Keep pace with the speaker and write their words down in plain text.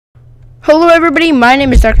Hello everybody, my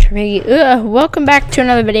name is Dr.Piggy. Welcome back to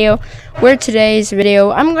another video, where today's video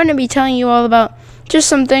I'm going to be telling you all about just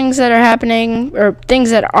some things that are happening, or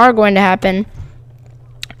things that are going to happen.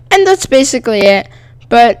 And that's basically it.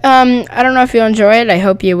 But I don't know if you'll enjoy it, I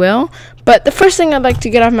hope you will. But the first thing I'd like to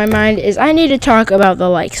get off my mind is I need to talk about the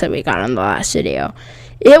likes that we got on the last video.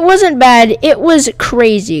 It wasn't bad, it was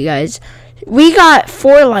crazy, guys. We got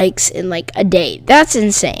 4 likes in like a day. That's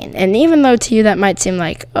insane. And even though to you that might seem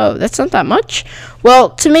like, oh, that's not that much. Well,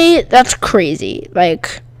 to me, that's crazy.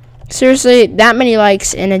 Like, seriously, that many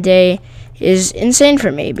likes in a day is insane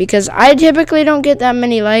for me. Because I typically don't get that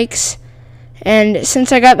many likes. And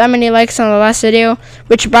since I got that many likes on the last video,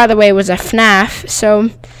 which by the way was a FNAF. So,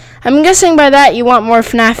 I'm guessing by that you want more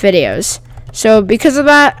FNAF videos. So, because of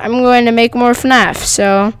that, I'm going to make more FNAF.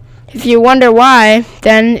 So, if you wonder why,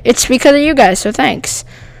 then it's because of you guys, so thanks.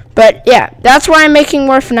 But yeah, that's why I'm making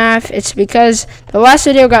more FNAF. It's because the last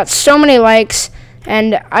video got so many likes,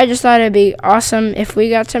 and I just thought it'd be awesome if I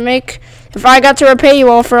got to repay you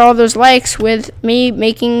all for all those likes with me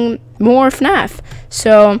making more FNAF.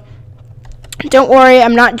 So don't worry,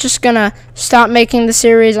 I'm not just gonna stop making the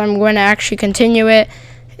series, I'm going to actually continue it.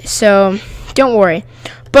 So don't worry.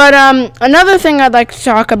 But another thing I'd like to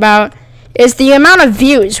talk about is the amount of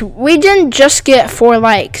views. We didn't just get 4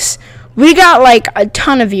 likes. We got like a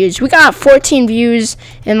ton of views. We got 14 views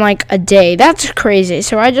in like a day. That's crazy.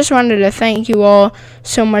 So I just wanted to thank you all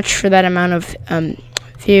so much for that amount of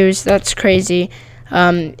views. That's crazy.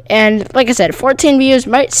 And like I said, 14 views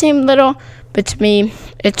might seem little, but to me,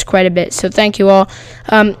 it's quite a bit. So thank you all.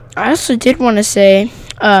 I also did want to say,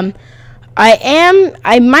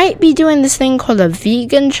 I might be doing this thing called a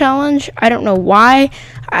vegan challenge. I don't know why.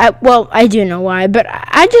 Well, I do know why, but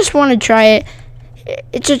I just want to try it.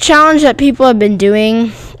 It's a challenge that people have been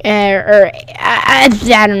doing, I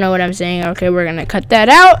don't know what I'm saying. Okay, we're going to cut that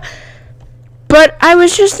out. But I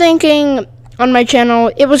was just thinking on my channel,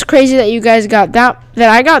 it was crazy that you guys got that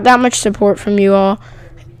I got that much support from you all.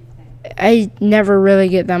 I never really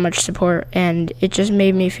get that much support, and it just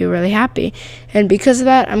made me feel really happy. And because of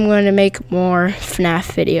that, I'm going to make more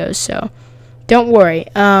FNAF videos, so don't worry.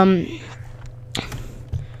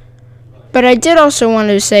 But I did also want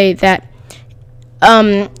to say that,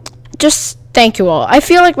 just thank you all. I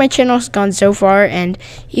feel like my channel has gone so far, and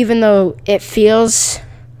even though it feels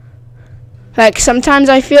like sometimes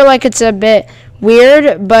I feel like it's a bit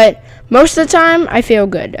weird, but most of the time I feel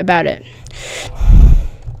good about it.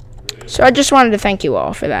 So I just wanted to thank you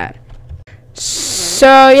all for that.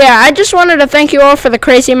 So yeah, I just wanted to thank you all for the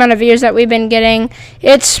crazy amount of views that we've been getting.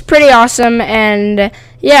 It's pretty awesome, and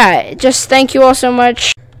yeah, just thank you all so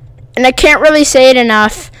much. And I can't really say it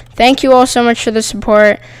enough. Thank you all so much for the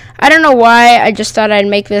support. I don't know why, I just thought I'd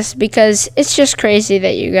make this because it's just crazy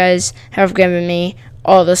that you guys have given me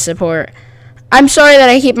all the support. I'm sorry that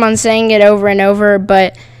I keep on saying it over and over,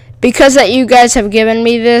 but because that you guys have given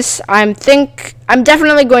me this, I'm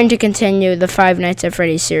definitely going to continue the Five Nights at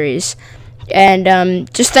Freddy's series. And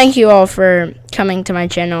just thank you all for coming to my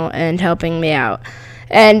channel and helping me out.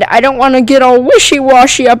 And I don't want to get all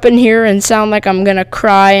wishy-washy up in here and sound like I'm going to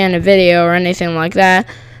cry in a video or anything like that.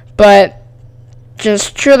 But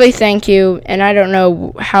just truly thank you. And I don't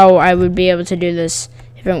know how I would be able to do this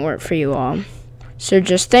if it weren't for you all. So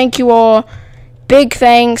just thank you all. Big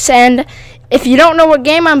thanks. And if you don't know what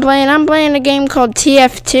game I'm playing a game called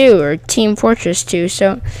TF2 or Team Fortress 2.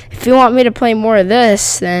 So if you want me to play more of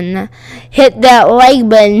this, then hit that like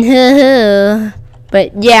button.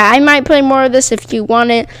 But yeah, I might play more of this if you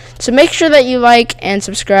want it. So make sure that you like and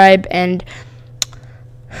subscribe, and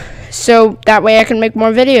so that way I can make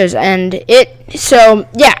more videos. And so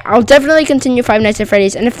yeah, I'll definitely continue Five Nights at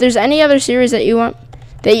Freddy's. And if there's any other series that you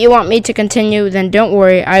want me to continue, then don't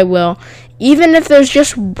worry, I will. Even if there's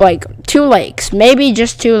just like 2 likes, maybe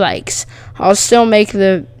just 2 likes, I'll still make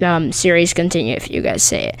the series continue if you guys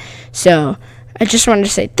say it. So I just wanted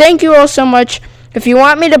to say thank you all so much. If you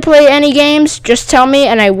want me to play any games, just tell me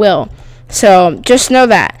and I will. So just know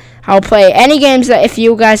that I'll play any games that if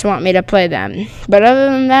you guys want me to play them. But other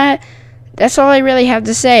than that, that's all I really have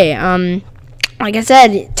to say. Like I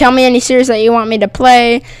said, tell me any series that you want me to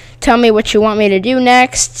play. Tell me what you want me to do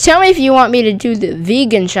next. Tell me if you want me to do the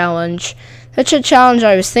vegan challenge. That's a challenge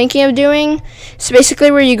I was thinking of doing. It's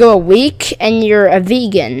basically where you go a week and you're a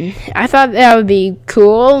vegan. I thought that would be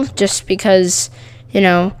cool just because, you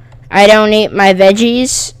know, I don't eat my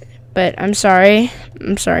veggies, but I'm sorry.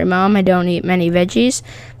 I'm sorry, Mom. I don't eat many veggies.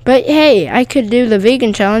 But hey, I could do the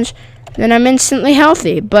vegan challenge, then I'm instantly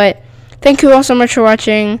healthy. But thank you all so much for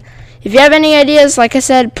watching. If you have any ideas, like I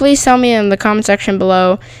said, please tell me in the comment section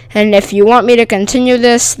below. And if you want me to continue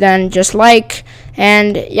this, then just like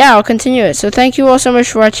And yeah, I'll continue it. So thank you all so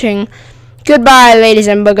much for watching. Goodbye, ladies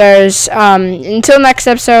and boogers. Until next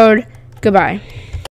episode, goodbye.